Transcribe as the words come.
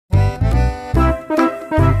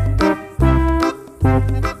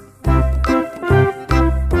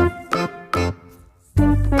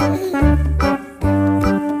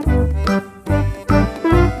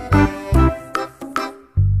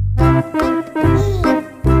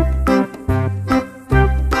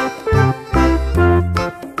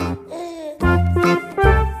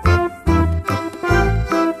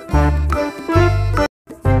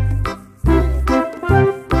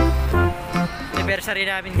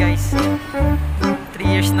namin guys. 3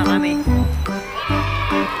 years na kami. 3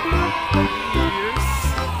 years.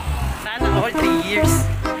 Sana all 3 years.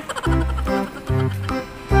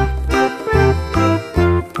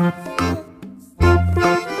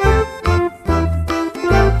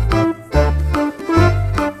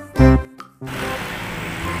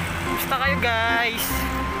 Kumusta kayo guys?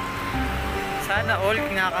 Sana all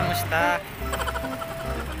kinakamusta.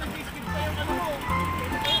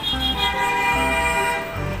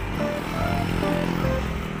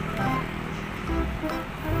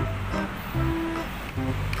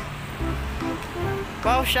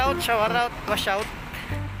 Wow, shout out, wash out.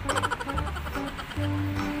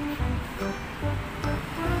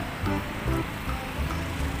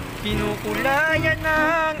 Kinukulayan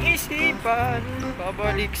ng isipan,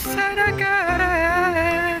 pabalik sa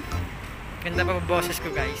nakaraan. Ganda pa boses ko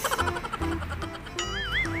guys.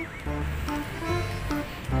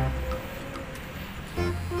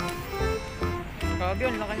 Grabe,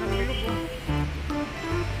 ang laki ng ilog oh.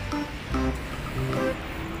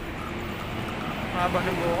 Haba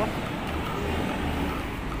ng buko.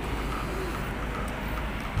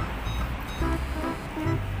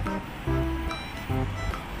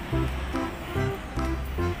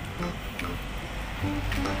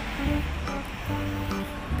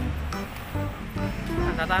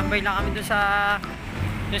 Tatambay lang kami dun sa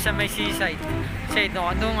may seaside. Kasi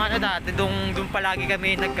doon ano dati, doon palagi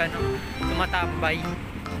kami tumatambay.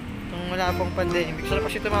 Nung wala pang pandemic. Sarap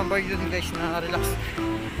kasi tumambay dun guys, na relax.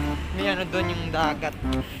 May ano doon yung dagat.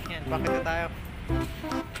 Yan, bakit na tayo?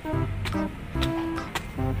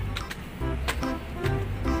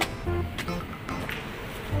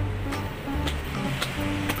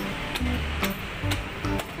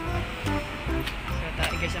 Kaya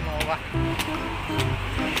tayo guys sa makuha.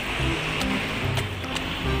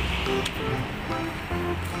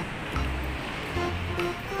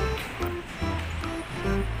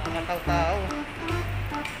 Nakataw-taw.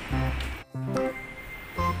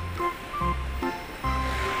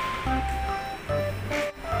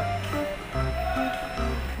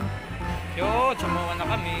 Yun, samawa na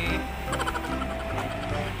kami.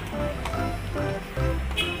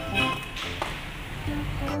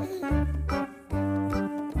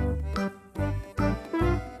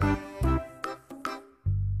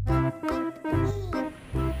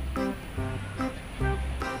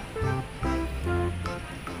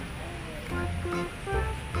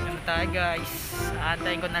 Ano tayo guys?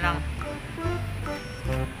 Aantayin ko na lang.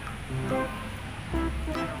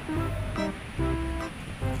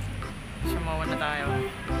 Sumawa na tayo.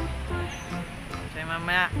 So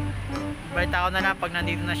mamaya balita ko na lang pag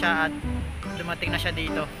nandito na siya at dumating na siya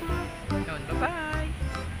dito. Yun, bye bye.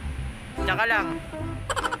 Tsaka lang.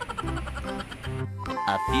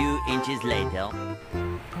 A few inches later.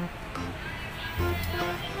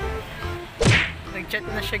 Nag-chat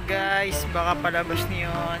na siya guys, baka palabas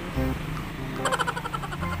niyon.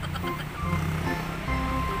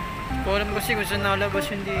 Kung alam kasi kung saan nakalabas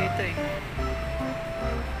yun dito eh.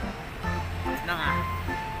 Na nga.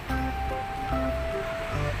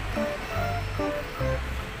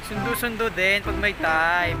 Sundo-sundo din pag may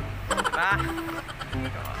time. Diba?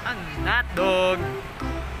 Ang hotdog.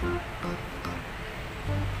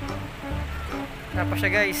 Tapos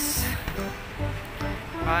siya guys.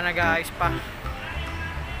 Baka nag-aayos pa.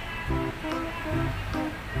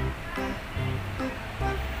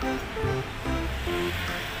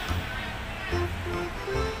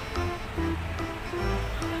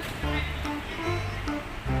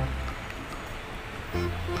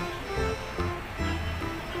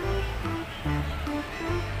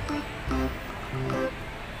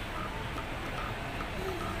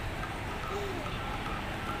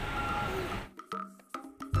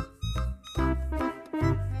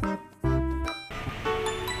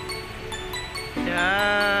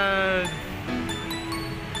 Yan.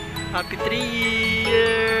 Happy 3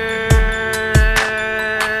 years.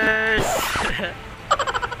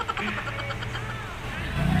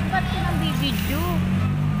 Ba't ka ng bibidyo?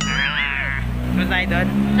 Ano tayo doon?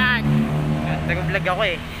 Saan? Nag-vlog ako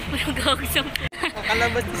eh. Magagawag sa...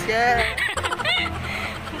 Nakalabas na siya.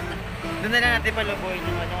 Doon na lang natin palubuhin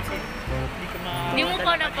yung ano kasi hindi ko Hindi mo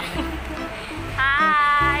ko na pa.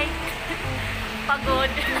 Hi!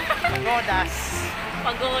 Pagod. Pagodas.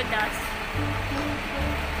 Pagodas.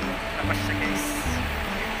 Tapos siya guys.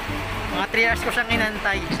 Mga 3 hours ko siyang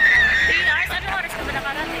inantay. 3 hours? Ano oras ka ba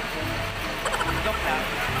nakarating? Joke lang.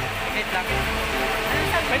 Wait lang. Ano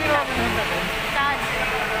sabi Pwede mo? ba pumunta doon? Saan?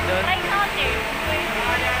 Doon? Try natin.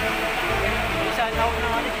 Saan ako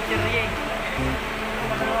ng ano, chichirye.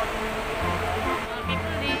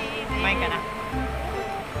 People live. Kumain ka na.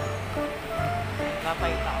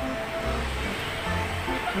 Papayot ako.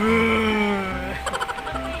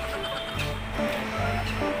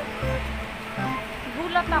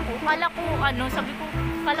 Gulat ako.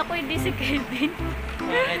 Kala ko hindi si Kelvin.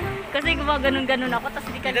 Bakit? Kasi gumaganon-ganon ako, tapos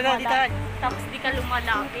di ka Dito na, dito na. Tapos di ka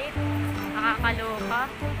lumalapit. Nakakaloka.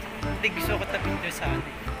 Hindi, gusto ko tabi doon sa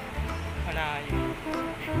atin. Wala yun.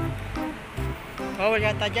 Oh, wala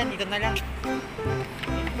yata dyan. Dito na lang.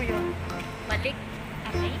 Ano ba yun? Balik.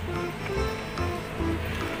 Okay.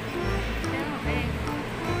 Okay.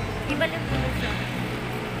 Ibalik mo siya.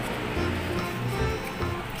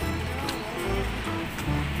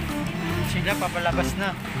 Sila papalabas na.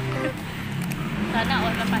 Sana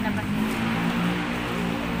all na palabas mo.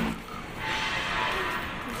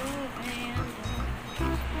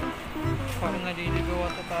 Parang naliligaw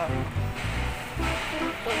ata tayo.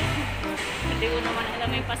 Hindi ko naman alam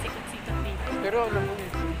yung pasikot-sikot dito. Pero alam mo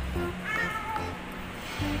yun.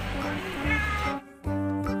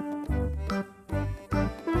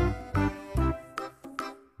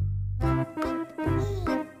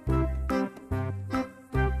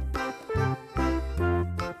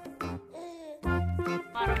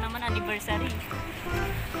 Parang naman anniversary.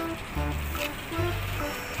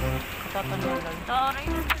 Tatanong lang. Sorry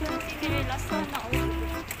na sinila. Sana all.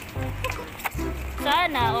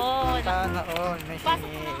 Sana all. Sana all. May Pasok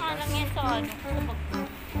mo sinilas. nga lang yan sa ano.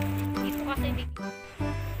 Dito kasi di.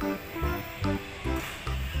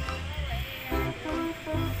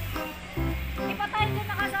 Di pa tayo dyan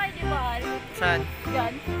nakasakay, di ba? Saan?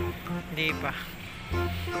 Yan. Hindi pa.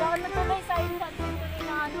 Saan na tuloy sa insan? Tuloy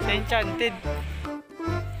na ano. Sa Enchanted.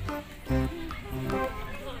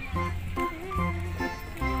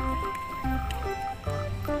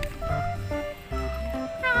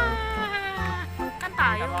 Kan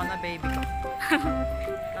tayo. Ako na baby ko.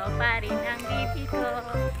 Ikaw pa rin ang baby ko.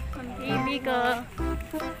 Ang baby ko.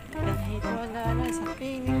 Kahit wala na sa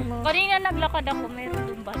piling mo. Kanina naglakad ako, meron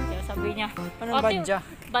doon badya. Sabi niya, Anong "Ate, badya?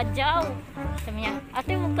 Badyaw. Sabi niya,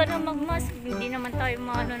 ate huwag ka na magmask. Hindi naman tayo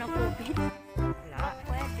maano na COVID. Wala.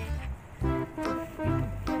 Pwede.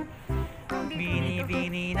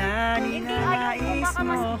 Bini-bini na Hindi, ayaw ko. ninanais Baka mo.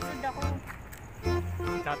 masusod ako.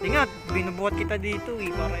 Dati nga, binubuhat kita dito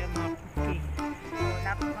eh. Para yung mga cookie.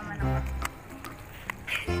 Dapat naman ako.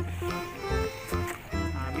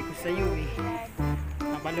 Sabi ko sa'yo eh.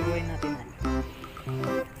 Napalubuhin natin na.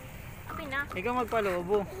 Sabi na. Ikaw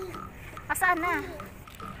magpalubo. Asaan na?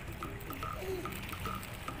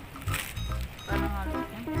 Paano nga lang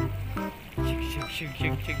yan? Shig,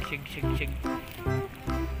 shig, shig, shig, shig, shig, shig.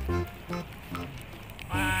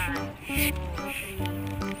 1, 2, 3,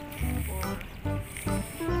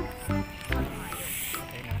 4.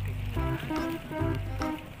 Tayo natin.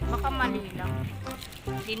 Baka mali lang.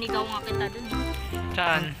 Dinigaw nga kita dun eh.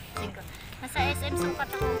 Saan? Sige. Nasa SM Sukat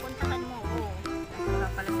ako. Puntahan mo. Oo. Wala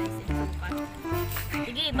pala sa SM Sukat.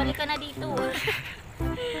 Sige, balik ka na dito.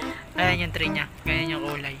 Ayan yung tray niya. Ganyan yung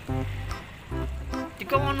kulay.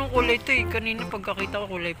 Ikaw anong kulay ito eh? Kanina pagkakita ko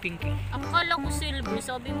kulay pink eh. Akala ko silver.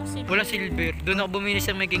 Sabi mo silver. Wala silver. Doon ako bumili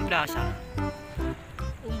sa Meging Plaza.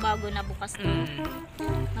 Yung bago na bukas na.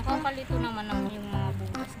 Nakakalito naman yung mga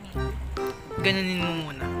bukas niya. Gananin mo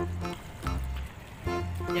muna.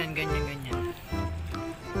 Yan, ganyan, ganyan.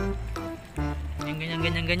 Ganyan, ganyan,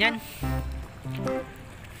 ganyan, ganyan.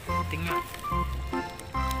 Tingnan.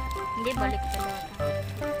 Hindi, balik ka daw.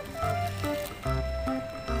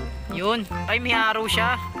 Yun. Ay, may araw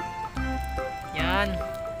siya. Yan.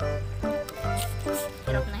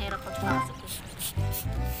 Hirap na hirap pagpasok.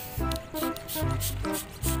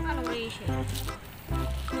 Anong ratio?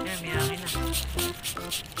 Yan, may hangin na.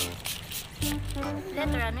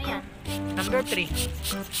 Letter ano yan? Number 3.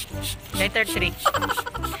 Letter 3.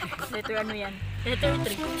 Letter ano yan? Letter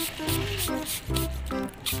 3.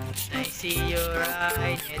 I see you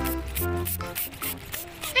right.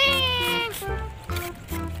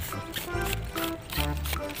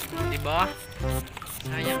 Diba?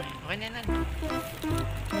 Sayang eh. Okay na yan.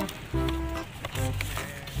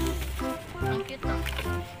 Ang cute ah.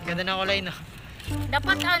 Ganda na kulay no.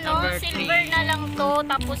 Dapat ano, Number silver 3. na lang to,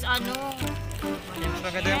 tapos ano. Yan,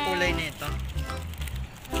 maganda yung kulay nito.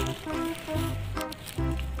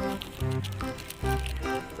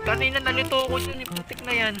 Kanina nalito ko yun, putik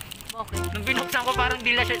na yan. Bakit? Nung binuksan ko parang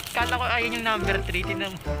dila siya, kala ko ayun yung number 3,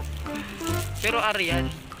 tinan mo. Pero Arian,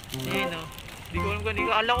 ayun o. Di ko alam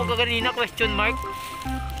kanina, alam ko kaganina question mark.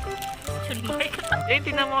 Should mark. Eh,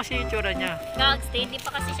 tinan mo kasi yung itsura niya. Gags, hindi pa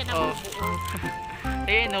kasi siya Oh. nabubuo.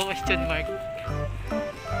 Ayun o, question mark.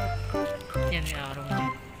 Yan yung araw niya.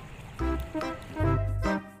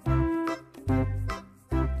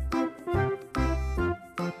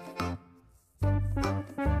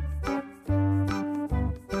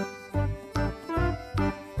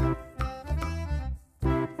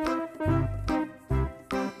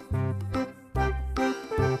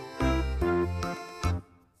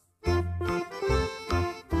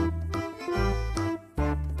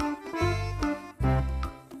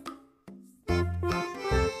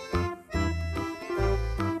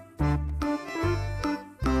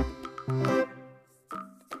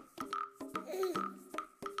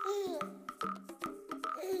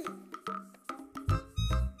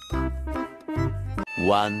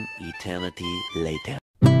 One eternity later.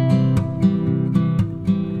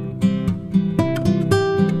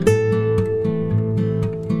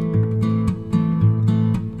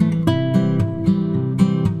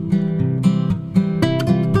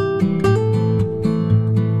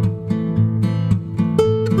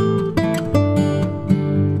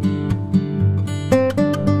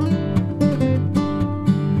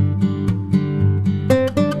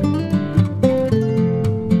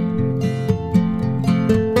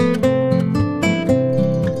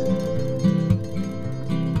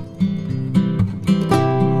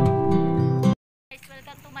 Guys,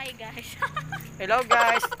 welcome to my guys. Hello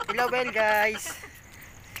guys. Hello well guys.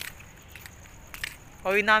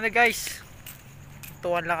 Uwi namin guys.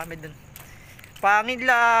 Tuwan lang kami dun. Pangin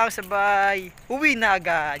lang, sabay. Uwi na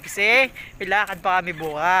agad. Kasi may lakad pa kami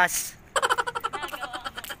bukas. Nagawa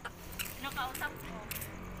mo. Nakausap ko.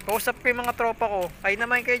 Kausap ko yung mga tropa ko. Kayo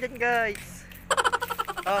naman kayo dyan guys.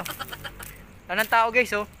 Oh. Anong tao guys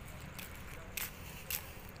oh.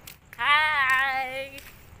 Hi!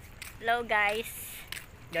 Hello guys.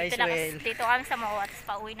 Guys Dito kami sa Mawa, tapos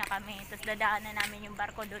pauwi na kami. Tapos dadaanan namin yung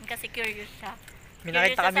barko doon kasi curious siya. May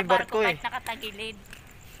Curious nakita siya kami sa barko eh. kahit nakatagilid.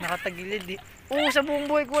 Nakatagilid eh. Oo, sa buong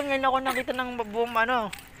buhay ko ngayon ako nakita ng buong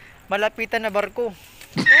malapitan na barko.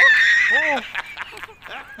 Oo.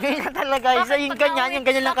 Ngayon na talaga. Isa yung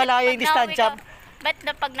ganyan lang kalayo yung distansya. Ba't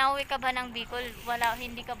na pag nauwi ka ba ng Bicol,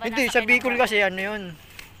 hindi ka ba Hindi, nasakay sa ng Bicol barko? kasi ano yun.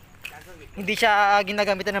 Hindi siya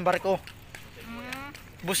ginagamitan ng barko. Mm.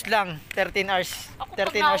 Bus lang, 13 hours. Ako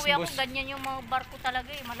pag 13 hours nauwi ako, bus. ganyan yung mga barko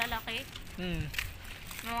talaga eh, malalaki. Hmm.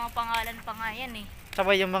 Yung mga pangalan pa nga yan eh.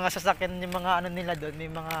 Sabay yung mga sasakyan, yung mga ano nila doon, may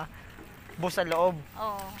mga bus sa loob.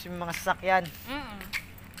 Oo. Kasi may mga sasakyan. Mm.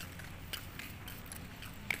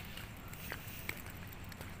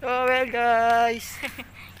 Oh well guys.